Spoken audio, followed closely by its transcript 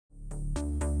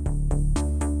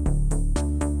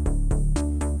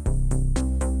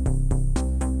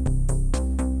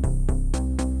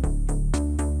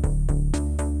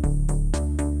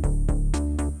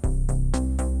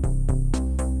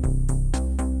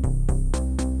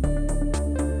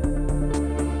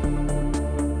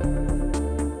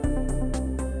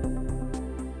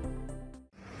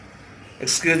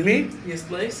Excuse me? Yes,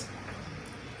 please.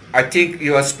 I think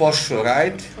you are sports show,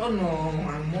 right? Oh no,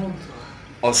 I'm Mugdha.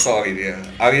 Oh, sorry, dear.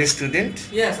 Are you a student?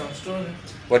 Yes, I'm student.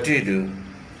 What do you do?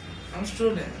 I'm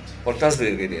student. What class do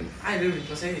you get in? I live in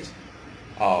class 8.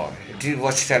 Oh, do you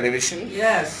watch television?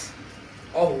 Yes.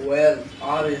 Oh well,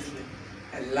 obviously.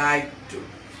 I like to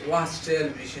watch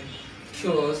television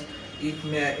because it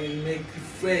make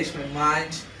refresh my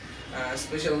mind.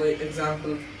 Especially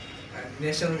example,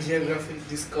 National Geographic,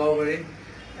 Discovery,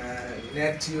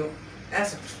 Net Geo,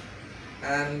 etc.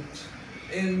 And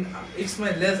it's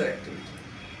my leisure activity.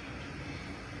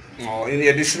 Oh, in the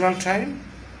additional time?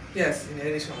 Yes, in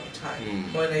additional time.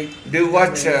 Hmm. When I Do you have my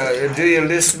watch, leisure do time. you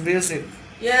listen music?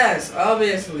 Yes,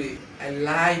 obviously. I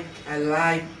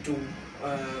like to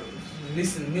uh,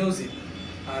 listen music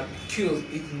because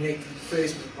it makes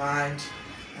refresh my mind.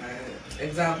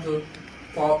 Example,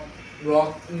 pop,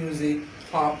 rock music,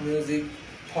 pop music,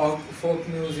 folk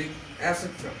music,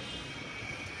 etc.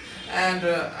 And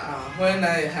when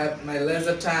I have my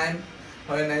leisure time,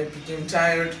 when I became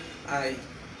tired, I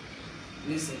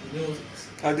listen to music.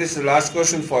 This is the last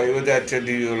question for you. That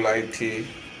do you like tea?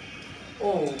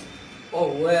 Oh,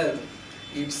 oh well,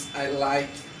 it's I like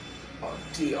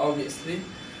tea obviously,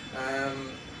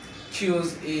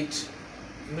 cause it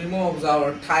removes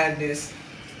our tiredness.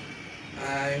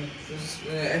 And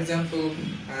example,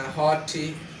 hot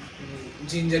tea,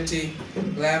 ginger tea,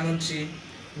 lemon tea,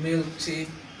 milk tea,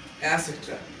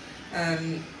 etc.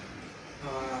 And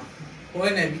uh,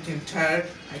 when I become tired,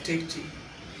 I take tea.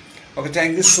 Okay,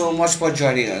 thank you so much for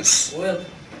joining us. Well,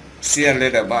 See you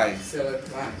later. Bye. so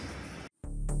bye.